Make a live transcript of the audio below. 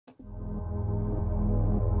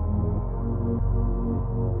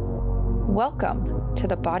Welcome to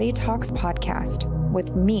the Body Talks podcast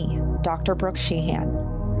with me, Dr. Brooke Sheehan.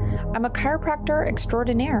 I'm a chiropractor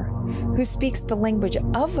extraordinaire who speaks the language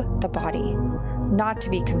of the body, not to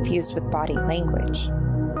be confused with body language.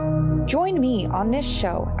 Join me on this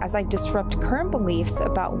show as I disrupt current beliefs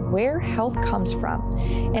about where health comes from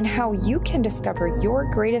and how you can discover your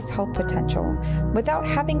greatest health potential without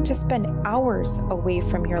having to spend hours away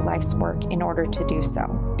from your life's work in order to do so.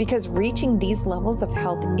 Because reaching these levels of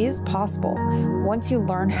health is possible once you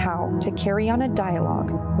learn how to carry on a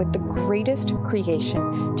dialogue with the greatest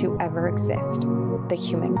creation to ever exist, the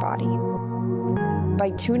human body. By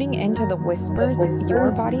tuning into the whispers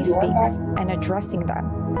your body speaks and addressing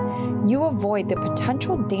them, you avoid the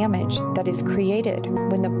potential damage that is created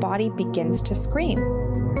when the body begins to scream,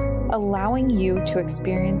 allowing you to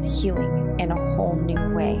experience healing in a whole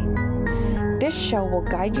new way. This show will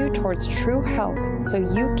guide you towards true health so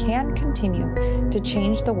you can continue to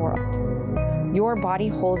change the world. Your body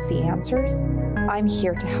holds the answers. I'm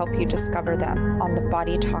here to help you discover them on the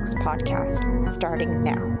Body Talks podcast, starting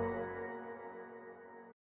now.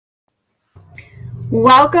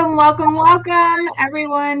 Welcome,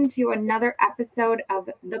 everyone, to another episode of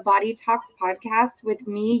the Body Talks podcast with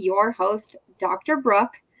me, your host, Dr.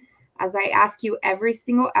 Brooke. As I ask you every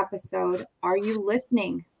single episode, are you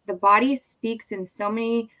listening? The body speaks in so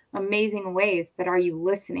many amazing ways, but are you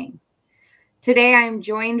listening? Today, I'm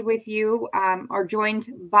joined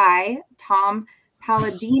by Tom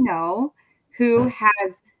Paladino, who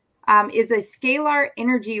is a Scalar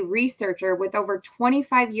Energy Researcher with over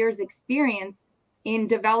 25 years experience in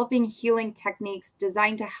developing healing techniques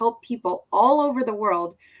designed to help people all over the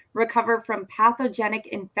world recover from pathogenic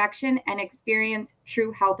infection and experience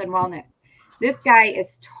true health and wellness. This guy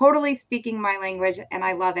is totally speaking my language, and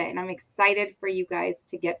I love it. And I'm excited for you guys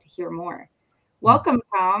to get to hear more. Welcome,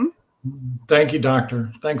 Tom. Thank you,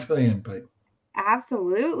 Doctor. Thanks for the invite.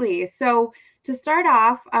 Absolutely. So to start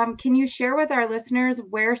off, can you share with our listeners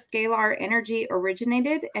where Scalar Energy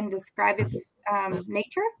originated and describe its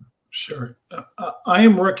nature? Sure. I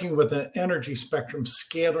am working with an energy spectrum,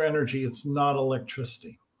 scalar energy. It's not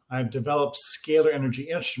electricity. I've developed scalar energy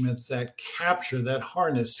instruments that capture, that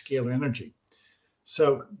harness scalar energy.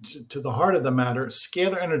 So to the heart of the matter,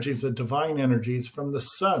 scalar energy is a divine energy. It's from the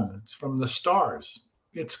sun. It's from the stars.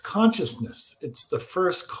 It's consciousness. It's the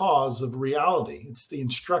first cause of reality. It's the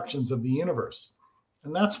instructions of the universe.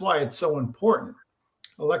 And that's why it's so important.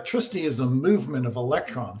 Electricity is a movement of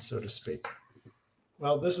electrons, so to speak.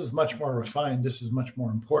 Well, this is much more refined. This is much more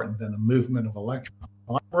important than a movement of electrons.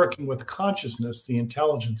 I'm working with consciousness, the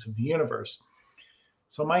intelligence of the universe.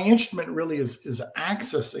 So my instrument really is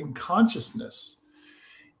accessing consciousness,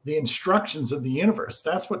 the instructions of the universe.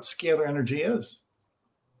 That's what scalar energy is.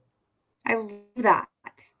 I love that.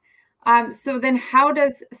 So then how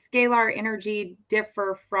does scalar energy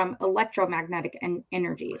differ from electromagnetic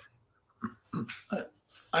energies?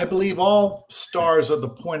 I believe all stars are the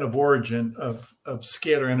point of origin of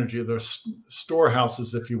scalar energy. They're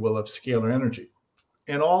storehouses, if you will, of scalar energy.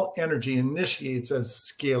 And all energy initiates as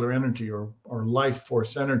scalar energy or life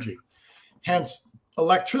force energy. Hence,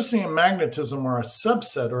 electricity and magnetism are a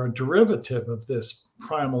subset or a derivative of this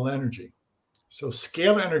primal energy. So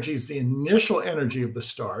scalar energy is the initial energy of the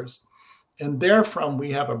stars. And therefrom,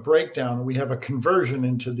 we have a breakdown, we have a conversion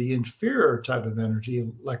into the inferior type of energy,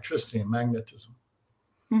 electricity and magnetism.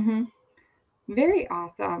 Mm-hmm. Very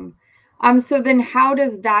awesome. So then how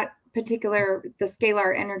does the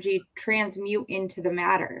scalar energy transmute into the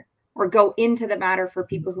matter or go into the matter for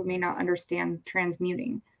people who may not understand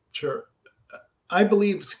transmuting? Sure. I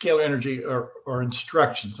believe scalar energy are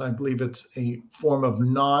instructions. I believe it's a form of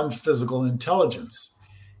non-physical intelligence.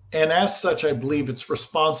 And as such, I believe it's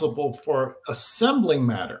responsible for assembling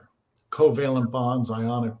matter, covalent bonds,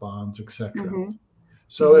 ionic bonds, etc. Mm-hmm.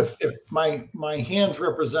 So if my hands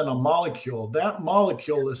represent a molecule, that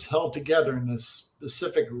molecule is held together in a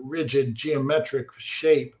specific rigid geometric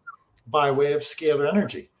shape by way of scalar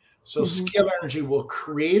energy. So scalar energy will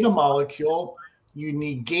create a molecule, you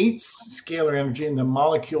negate scalar energy, and the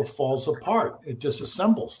molecule falls apart. It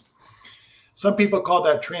disassembles. Some people call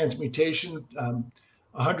that transmutation.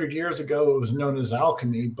 100 years ago, it was known as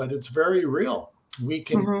alchemy, but it's very real. We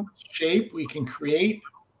can shape, we can create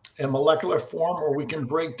a molecular form, or we can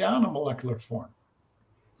break down a molecular form.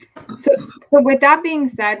 So with that being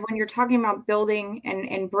said, when you're talking about building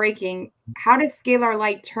and breaking, how does Scalar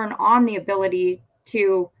Light turn on the ability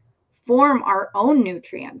to form our own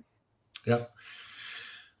nutrients? Yeah.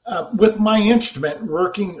 With my instrument,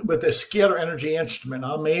 working with a scalar energy instrument,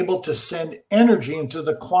 I'm able to send energy into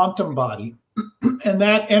the quantum body And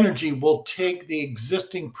that energy will take the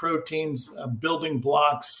existing proteins, building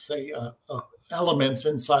blocks, say elements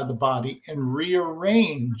inside the body, and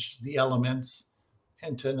rearrange the elements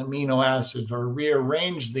into an amino acid, or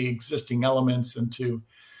rearrange the existing elements into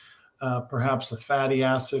perhaps a fatty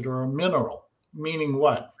acid or a mineral. Meaning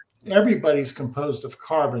what? Everybody's composed of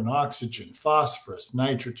carbon, oxygen, phosphorus,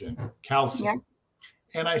 nitrogen, calcium.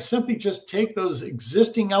 Yeah. And I simply just take those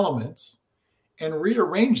existing elements and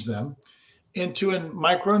rearrange them into a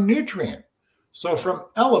micronutrient. So from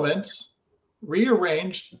elements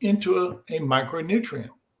rearranged into a micronutrient.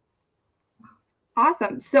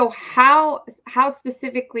 Awesome. So how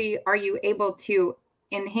specifically are you able to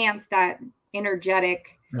enhance that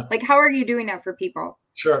energetic? Yeah. Like, how are you doing that for people?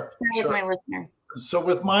 Sure. With my listeners. So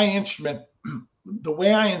with my instrument, the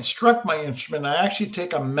way I instruct my instrument, I actually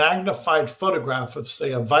take a magnified photograph of,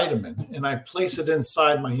 say, a vitamin, and I place it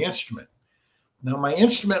inside my instrument. Now, my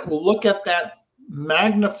instrument will look at that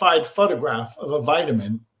magnified photograph of a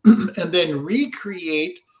vitamin and then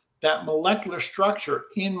recreate that molecular structure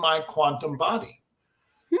in my quantum body.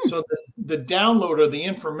 So the download, or the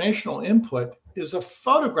informational input, is a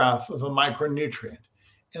photograph of a micronutrient.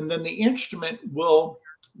 And then the instrument will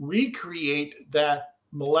recreate that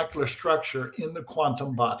molecular structure in the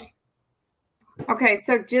quantum body. Okay,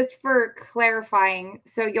 so just for clarifying,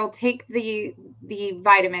 so you'll take the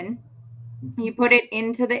vitamin, you put it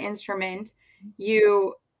into the instrument,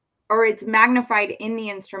 or it's magnified in the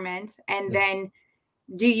instrument, and then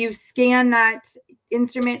do you scan that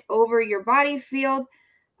instrument over your body field?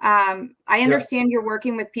 I understand you're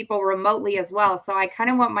working with people remotely as well, so I kind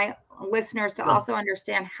of want my listeners to also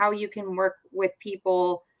understand how you can work with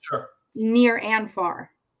people near and far.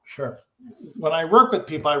 Sure. When I work with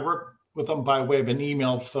people, I work with them by way of an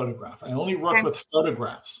emailed photograph. I only work with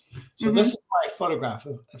photographs. So this is my photograph.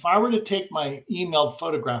 If I were to take my emailed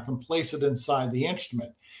photograph and place it inside the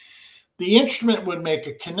instrument would make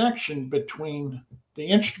a connection between the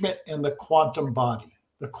instrument and the quantum body,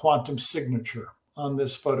 the quantum signature on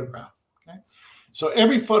this photograph. Okay? So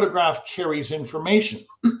every photograph carries information.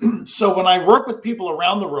 So when I work with people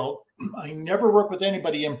around the world, I never work with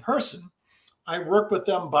anybody in person. I work with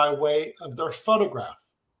them by way of their photograph.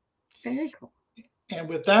 Very cool. And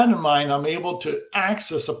with that in mind, I'm able to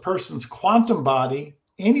access a person's quantum body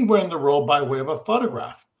anywhere in the world by way of a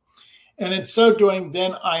photograph. And in so doing,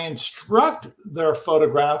 then I instruct their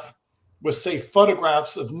photograph with, say,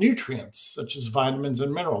 photographs of nutrients, such as vitamins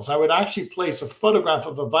and minerals. I would actually place a photograph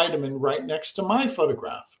of a vitamin right next to my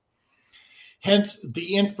photograph. Hence,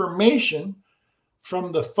 the information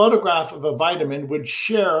from the photograph of a vitamin would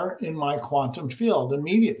share in my quantum field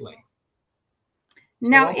immediately.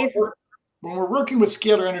 Now, when we're working with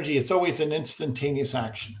scalar energy, it's always an instantaneous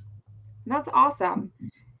action. That's awesome.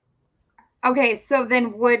 Okay, so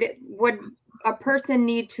then would a person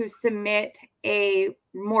need to submit a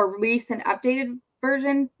more recent updated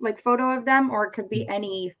version, like photo of them, or it could be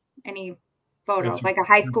any photo, like a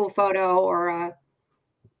high school photo or a...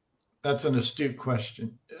 That's an astute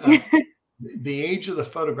question. The age of the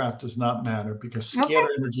photograph does not matter, because scalar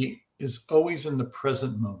energy is always in the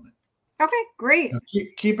present moment. Okay, great. Now,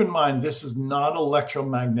 keep in mind, this is not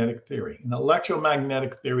electromagnetic theory. In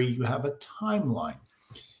electromagnetic theory, you have a timeline.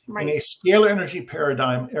 Right. In a scalar energy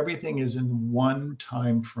paradigm, everything is in one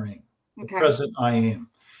time frame, the present I am.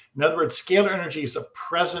 In other words, scalar energy is a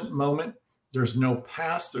present moment. There's no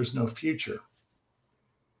past, there's no future.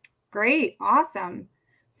 Great, awesome.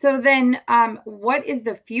 So then what is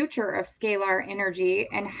the future of scalar energy,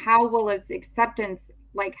 and how will its acceptance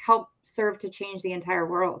help serve to change the entire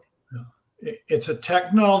world? It's a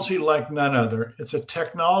technology like none other. It's a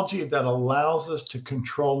technology that allows us to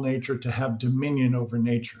control nature, to have dominion over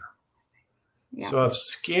nature. Yeah. So if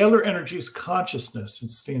scalar energy is consciousness,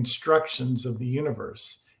 it's the instructions of the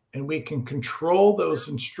universe, and we can control those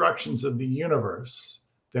instructions of the universe,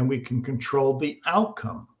 then we can control the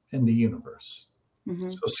outcome in the universe.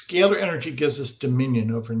 So scalar energy gives us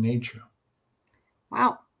dominion over nature.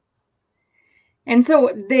 Wow. And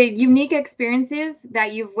so the unique experiences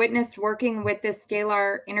that you've witnessed working with this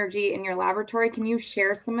scalar energy in your laboratory, can you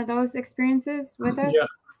share some of those experiences with us?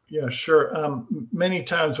 Yeah, sure. Many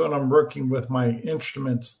times when I'm working with my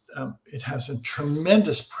instruments, it has a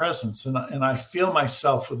tremendous presence, and I feel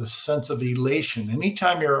myself with a sense of elation.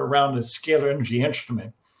 Anytime you're around a scalar energy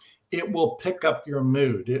instrument, it will pick up your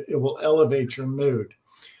mood. It will elevate your mood.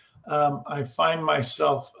 I find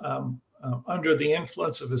myself under the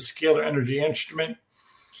influence of a scalar energy instrument.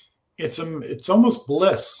 It's almost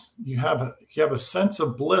bliss. You have a sense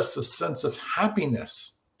of bliss, a sense of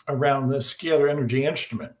happiness around this scalar energy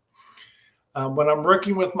instrument. When I'm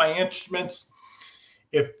working with my instruments,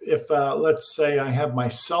 If let's say I have my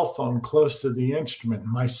cell phone close to the instrument,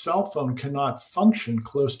 my cell phone cannot function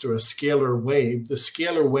close to a scalar wave. The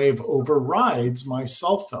scalar wave overrides my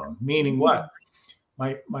cell phone, meaning what?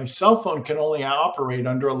 My cell phone can only operate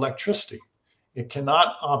under electricity. It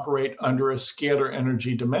cannot operate under a scalar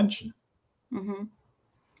energy dimension. Mm-hmm.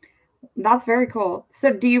 That's very cool.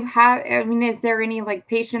 So do you have, I mean, is there any like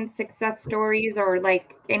patient success stories or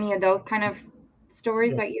like any of those kind of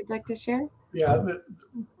stories that you'd like to share? Yeah.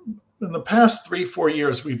 In the past 3-4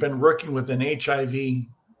 years, we've been working with an HIV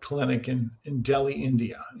clinic in Delhi,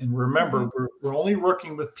 India. And remember, we're only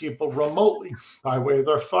working with people remotely by way of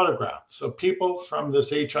their photograph. So people from this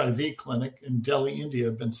HIV clinic in Delhi, India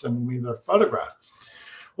have been sending me their photograph.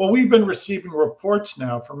 Well, we've been receiving reports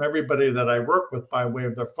now from everybody that I work with by way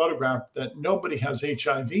of their photograph that nobody has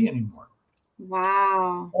HIV anymore.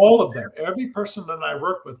 Wow. All of them, every person that I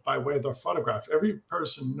work with by way of their photograph, every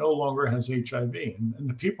person no longer has HIV. And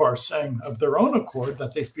the people are saying of their own accord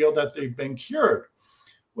that they feel that they've been cured.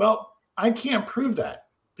 Well, I can't prove that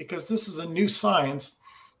because this is a new science.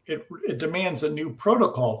 It demands a new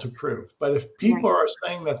protocol to prove. But if people are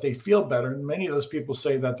saying that they feel better, and many of those people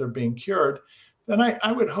say that they're being cured, then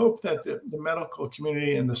I would hope that the medical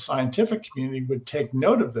community and the scientific community would take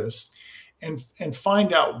note of this and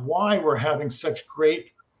find out why we're having such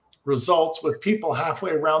great results with people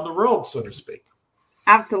halfway around the world, so to speak.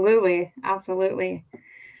 Absolutely. Absolutely.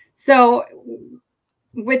 So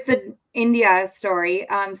with the India story,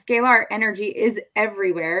 scalar energy is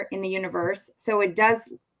everywhere in the universe. So it does,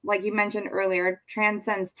 like you mentioned earlier,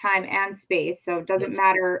 transcends time and space. So it doesn't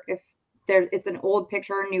matter if it's an old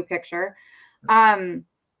picture or a new picture. Do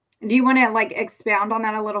you want to like expound on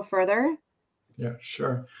that a little further? Yeah,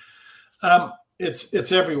 sure.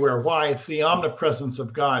 It's everywhere. Why? It's the omnipresence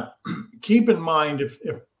of God. Keep in mind,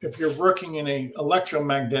 if you're working in an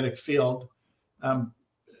electromagnetic field,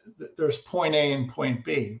 there's point A and point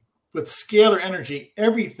B. With scalar energy,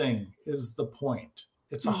 everything is the point.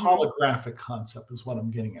 It's a holographic concept is what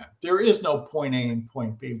I'm getting at. There is no point A and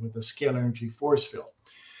point B with the scalar energy force field.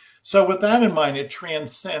 So with that in mind, it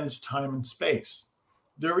transcends time and space.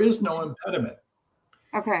 There is no impediment.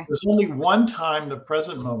 Okay. There's only one time, the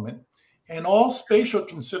present moment, and all spatial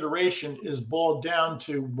consideration is boiled down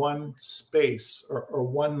to one space or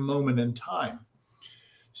one moment in time.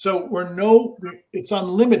 So it's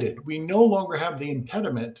unlimited. We no longer have the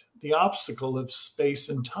impediment, the obstacle of space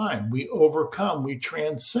and time. We overcome, we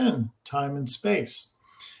transcend time and space.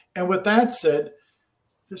 And with that said,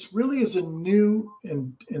 this really is a new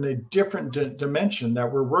and a different dimension that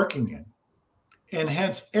we're working in. And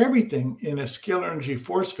hence everything in a scalar energy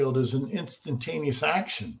force field is an instantaneous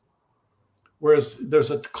action. Whereas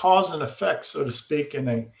there's a cause and effect, so to speak, in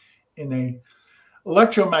a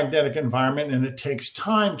electromagnetic environment, and it takes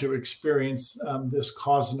time to experience this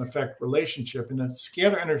cause and effect relationship. In a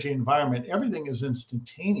scalar energy environment, everything is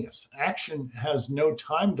instantaneous. Action has no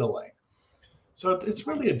time delay. So it's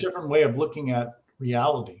really a different way of looking at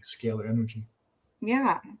reality, scalar energy.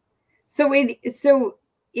 Yeah. So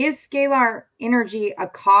is scalar energy a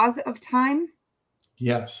cause of time?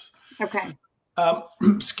 Yes. Okay.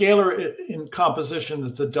 Scalar in composition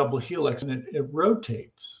is a double helix, and it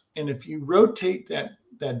rotates. And if you rotate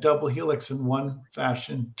that double helix in one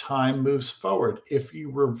fashion, time moves forward. If you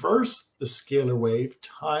reverse the scalar wave,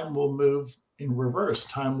 time will move in reverse.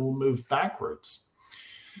 Time will move backwards.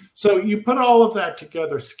 So you put all of that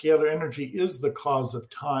together, scalar energy is the cause of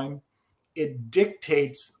time. It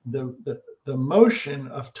dictates the motion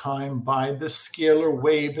of time by the scalar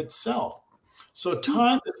wave itself. So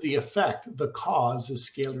time is the effect, the cause is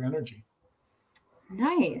scalar energy.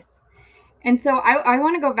 Nice. And so I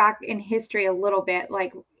want to go back in history a little bit.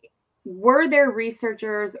 Like, were there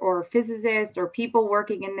researchers or physicists or people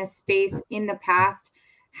working in this space in the past?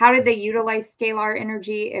 How did they utilize scalar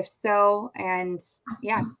energy, if so? And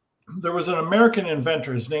yeah. There was an American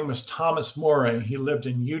inventor. His name was Thomas Moray. He lived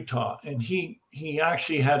in Utah, and he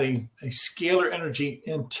actually had a scalar energy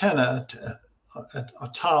antenna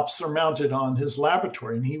atop surmounted on his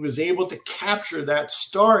laboratory, and he was able to capture that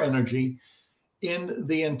star energy in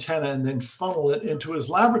the antenna and then funnel it into his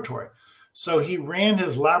laboratory. So he ran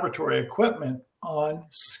his laboratory equipment on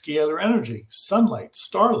scalar energy, sunlight,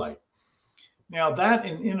 starlight. Now that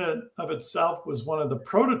in and of itself was one of the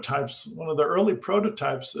prototypes, one of the early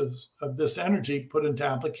prototypes of this energy put into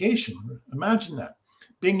application. Imagine that,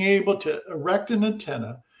 being able to erect an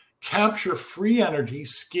antenna, capture free energy,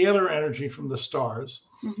 scalar energy from the stars,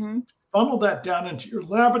 funnel that down into your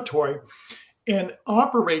laboratory, and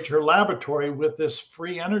operate your laboratory with this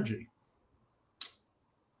free energy.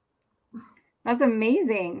 That's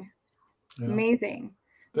amazing. Yeah. Amazing.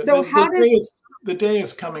 The the day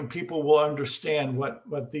is coming, people will understand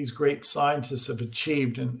what these great scientists have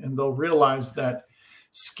achieved, and they'll realize that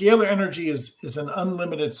scalar energy is an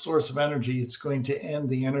unlimited source of energy. It's going to end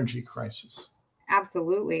the energy crisis.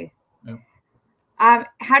 Absolutely. Yeah.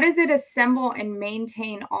 How does it assemble and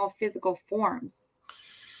maintain all physical forms?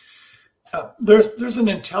 There's an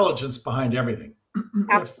intelligence behind everything.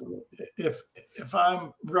 Absolutely. If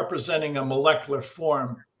I'm representing a molecular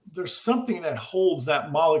form, there's something that holds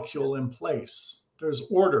that molecule in place. There's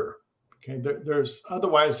order. Okay,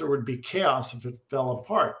 otherwise there would be chaos if it fell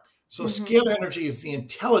apart. So scalar energy is the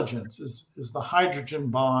intelligence, is the hydrogen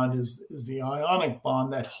bond, is the ionic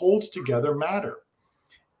bond that holds together matter.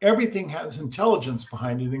 Everything has intelligence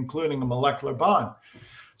behind it, including a molecular bond.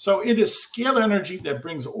 So it is scalar energy that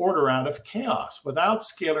brings order out of chaos. Without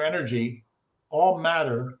scalar energy, all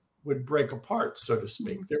matter would break apart, so to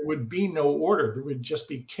speak. There would be no order. There would just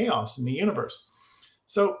be chaos in the universe.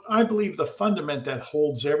 So I believe the fundament that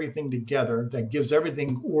holds everything together, that gives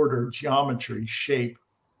everything order, geometry, shape,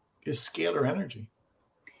 is scalar energy.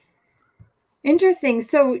 Interesting.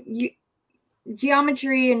 So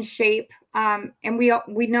geometry and shape, and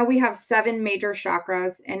we know we have 7 major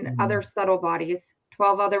chakras and other subtle bodies,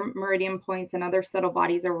 12 other meridian points and other subtle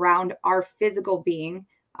bodies around our physical being.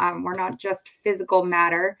 We're not just physical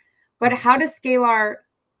matter, but how does scalar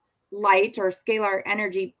light or scalar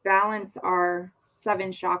energy balance our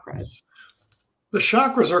 7 chakras? The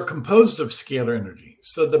chakras are composed of scalar energy.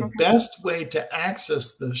 So the best way to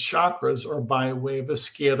access the chakras are by way of a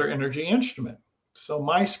scalar energy instrument. So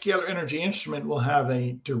my scalar energy instrument will have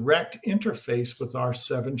a direct interface with our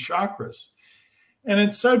 7 chakras. And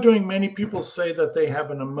in so doing, many people say that they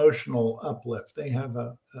have an emotional uplift. They have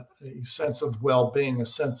a sense of well-being, a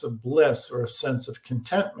sense of bliss, or a sense of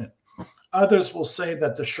contentment. Others will say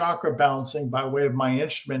that the chakra balancing by way of my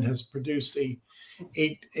instrument has produced a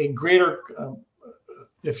greater,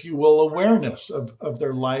 if you will, awareness of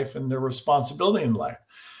their life and their responsibility in life.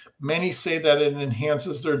 Many say that it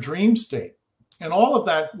enhances their dream state. And all of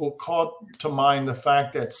that will call to mind the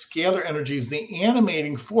fact that scalar energy is the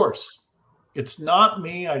animating force. It's not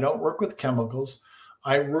me. I don't work with chemicals.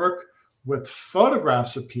 I work with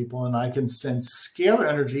photographs of people, and I can send scalar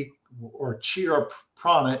energy or chi or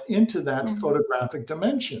prana into that photographic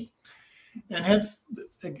dimension. And hence,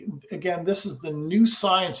 again, this is the new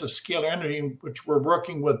science of scalar energy, in which we're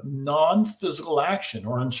working with non-physical action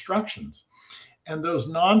or instructions. And those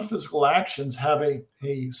non-physical actions have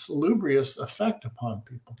a salubrious effect upon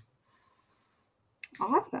people.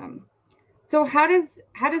 Awesome. So how does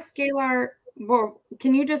scalar, well,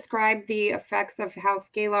 can you describe the effects of how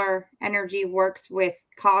scalar energy works with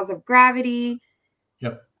cause of gravity?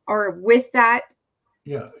 Yep. Or with that?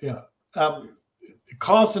 Yeah.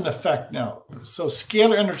 Cause and effect now. So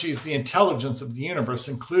scalar energy is the intelligence of the universe,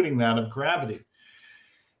 including that of gravity.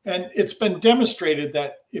 And it's been demonstrated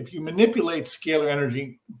that if you manipulate scalar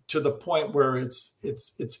energy to the point where it's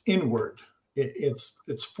inward,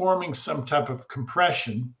 it's forming some type of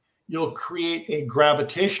compression, you'll create a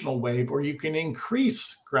gravitational wave, or you can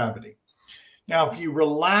increase gravity. Now, if you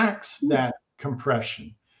relax that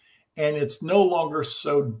compression and it's no longer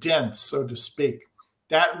so dense, so to speak,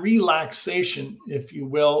 that relaxation, if you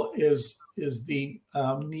will, is the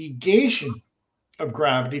negation of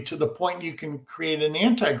gravity to the point you can create an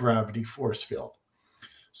anti-gravity force field.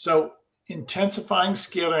 So intensifying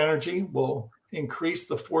scalar energy will increase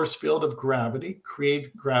the force field of gravity,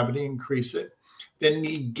 create gravity, increase it. Then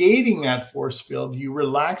negating that force field, you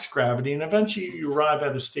relax gravity, and eventually you arrive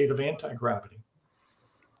at a state of anti-gravity.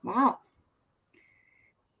 Wow.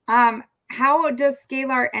 How does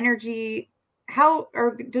scalar energy,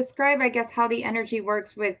 describe, I guess, how the energy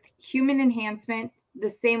works with human enhancement, the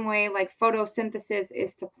same way like photosynthesis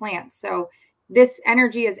is to plants. So this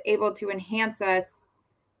energy is able to enhance us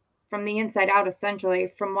from the inside out,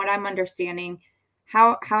 essentially, from what I'm understanding.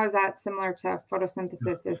 How is that similar to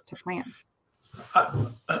photosynthesis is to plants?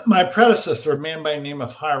 My predecessor, a man by the name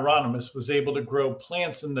of Hieronymus, was able to grow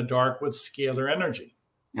plants in the dark with scalar energy.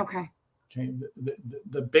 Okay.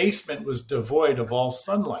 The basement was devoid of all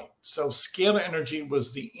sunlight. So scalar energy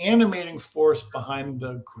was the animating force behind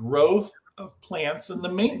the growth of plants and the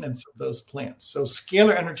maintenance of those plants. So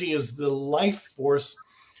scalar energy is the life force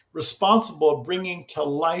responsible for bringing to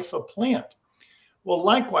life a plant. Well,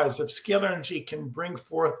 likewise, if scalar energy can bring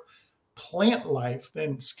forth plant life,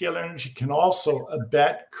 then scalar energy can also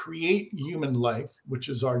create human life, which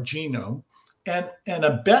is our genome, and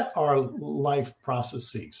abet our life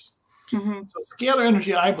processes. So scalar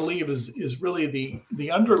energy, I believe, is really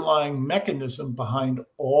the underlying mechanism behind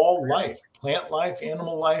all life, plant life,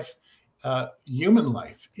 animal life, human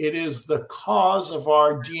life. It is the cause of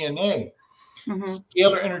our DNA.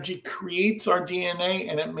 Scalar energy creates our DNA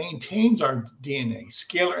and it maintains our DNA.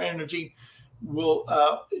 Scalar energy will,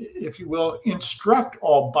 if you will, instruct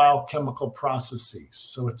all biochemical processes.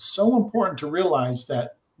 So it's so important to realize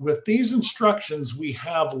that with these instructions, we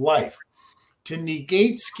have life. To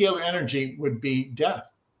negate scalar energy would be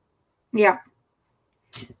death. Yeah.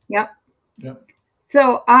 Yep. Yep.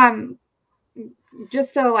 So,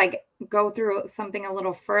 just to like go through something a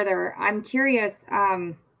little further, I'm curious,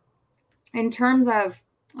 in terms of,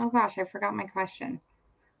 oh gosh, I forgot my question.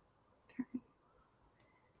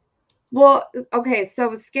 Well, okay.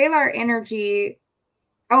 So scalar energy,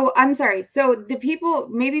 oh, I'm sorry. So the people,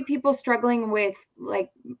 maybe people struggling with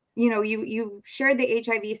like, you shared the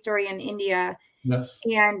HIV story in India. Yes.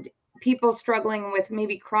 And people struggling with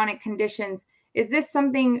maybe chronic conditions. Is this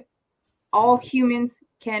something all humans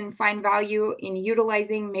can find value in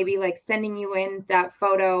utilizing, maybe like sending you in that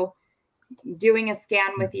photo, doing a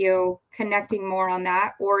scan with you, connecting more on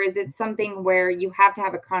that? Or is it something where you have to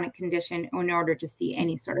have a chronic condition in order to see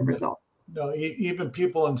any sort of results? No, even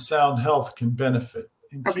people in sound health can benefit.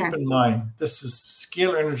 And keep in mind, this is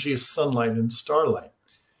scalar energy is sunlight and starlight.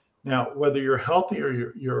 Now, whether you're healthy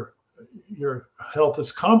or your health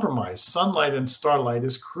is compromised, sunlight and starlight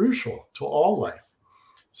is crucial to all life.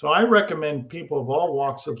 So I recommend people of all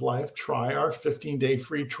walks of life try our 15-day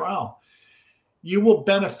free trial. You will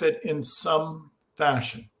benefit in some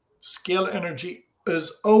fashion. Scalar energy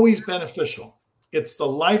is always beneficial. It's the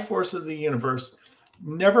life force of the universe.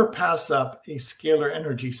 Never pass up a scalar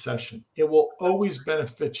energy session. It will always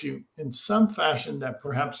benefit you in some fashion that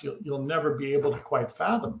perhaps you'll never be able to quite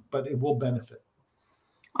fathom, but it will benefit.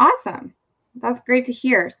 Awesome. That's great to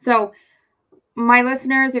hear. So my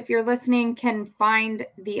listeners, if you're listening, can find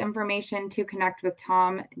the information to connect with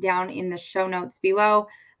Tom down in the show notes below,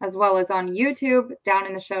 as well as on YouTube down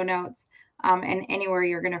in the show notes, and anywhere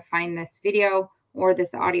you're going to find this video or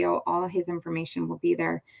this audio, all of his information will be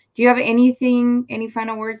there. Do you have any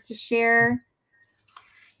final words to share?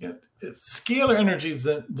 Yeah, scalar energy is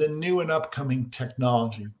the new and upcoming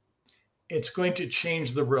technology. It's going to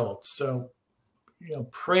change the world. So,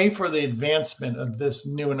 pray for the advancement of this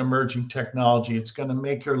new and emerging technology. It's going to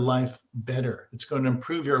make your life better. It's going to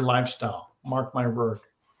improve your lifestyle. Mark my word.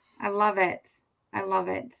 I love it. I love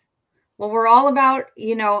it. Well, we're all about,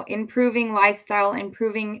 improving lifestyle,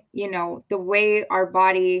 improving, the way our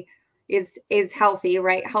body is healthy,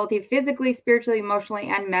 right? Healthy physically, spiritually, emotionally,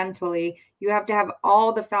 and mentally. You have to have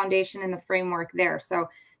all the foundation and the framework there. So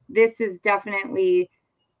this is definitely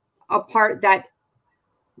a part that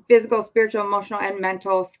physical, spiritual, emotional, and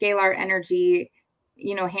mental scalar energy,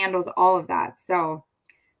 handles all of that. So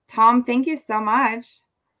Tom, thank you so much.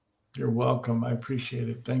 You're welcome. I appreciate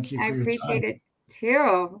it. Thank you for your time. I appreciate it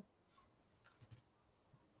too.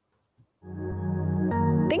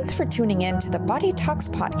 Thanks for tuning in to the Body Talks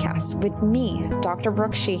podcast with me, Dr.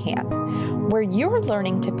 Brooke Sheehan, where you're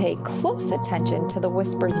learning to pay close attention to the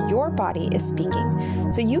whispers your body is speaking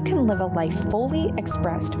so you can live a life fully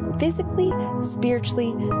expressed physically,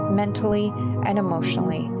 spiritually, mentally, and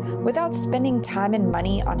emotionally without spending time and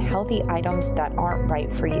money on healthy items that aren't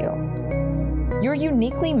right for you. You're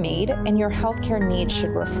uniquely made and your healthcare needs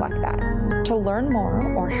should reflect that. To learn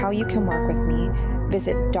more or how you can work with me,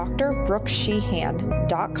 visit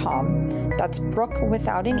drbrooksheehan.com, that's Brooke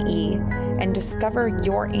without an E, and discover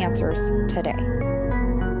your answers today.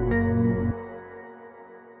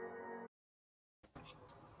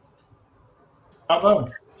 Hello.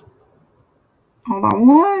 Hold on,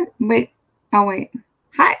 what? Wait. Oh, wait.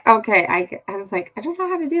 Hi. Okay. I was like, I don't know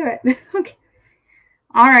how to do it. Okay.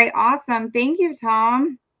 All right. Awesome. Thank you,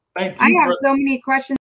 Tom. Thank you. I have so many questions.